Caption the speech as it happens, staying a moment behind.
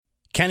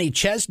Kenny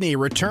Chesney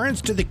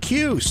returns to the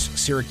Cuse.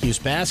 Syracuse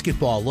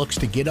basketball looks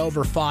to get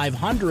over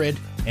 500,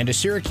 and a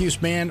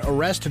Syracuse man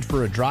arrested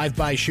for a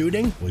drive-by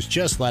shooting was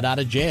just let out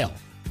of jail.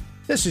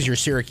 This is your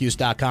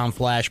Syracuse.com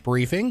flash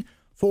briefing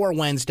for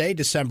Wednesday,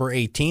 December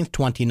 18th,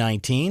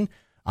 2019.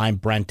 I'm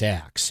Brent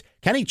Axe.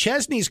 Kenny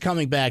Chesney's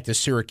coming back to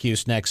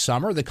Syracuse next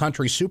summer. The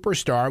country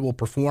superstar will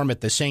perform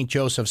at the St.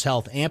 Joseph's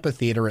Health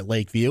Amphitheater at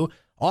Lakeview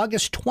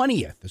August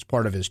 20th as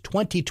part of his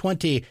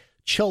 2020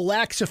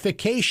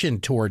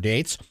 Chillaxification tour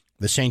dates.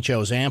 The St.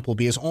 Joe's Amp will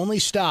be his only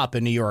stop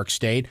in New York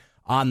State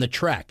on the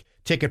trek.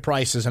 Ticket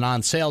prices and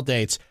on-sale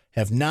dates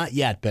have not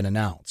yet been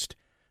announced.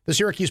 The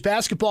Syracuse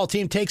basketball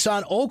team takes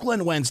on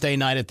Oakland Wednesday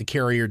night at the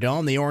Carrier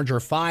Dome. The Orange are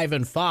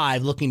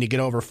 5-5, looking to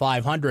get over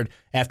 500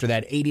 after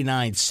that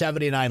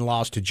 89-79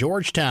 loss to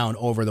Georgetown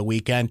over the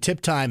weekend. Tip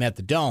time at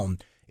the Dome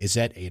is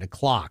at 8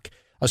 o'clock.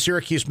 A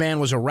Syracuse man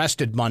was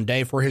arrested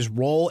Monday for his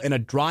role in a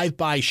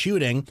drive-by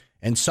shooting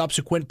and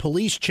subsequent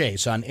police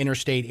chase on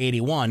Interstate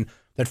 81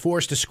 that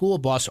forced a school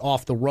bus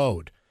off the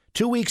road.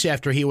 2 weeks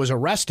after he was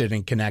arrested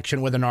in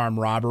connection with an armed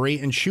robbery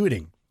and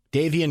shooting.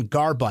 Davian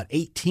Garbutt,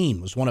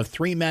 18, was one of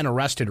 3 men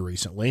arrested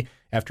recently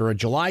after a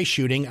July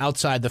shooting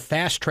outside the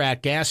Fast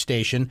Track gas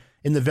station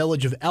in the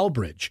village of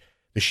Elbridge.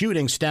 The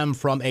shooting stemmed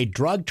from a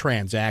drug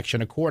transaction,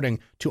 according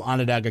to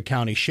Onondaga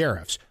County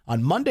sheriffs.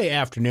 On Monday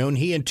afternoon,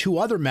 he and 2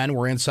 other men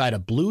were inside a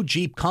blue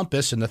Jeep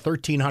Compass in the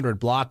 1300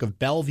 block of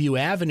Bellevue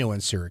Avenue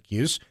in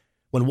Syracuse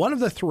when one of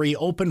the 3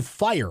 opened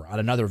fire on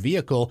another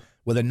vehicle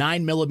with a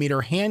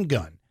 9mm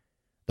handgun.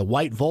 The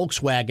white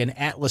Volkswagen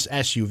Atlas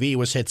SUV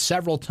was hit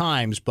several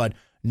times, but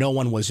no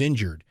one was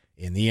injured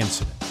in the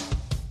incident.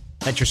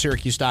 That's your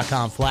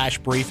Syracuse.com flash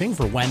briefing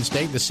for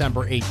Wednesday,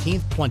 December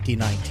 18th,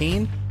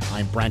 2019.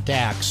 I'm Brent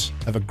Axe.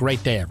 Have a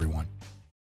great day, everyone.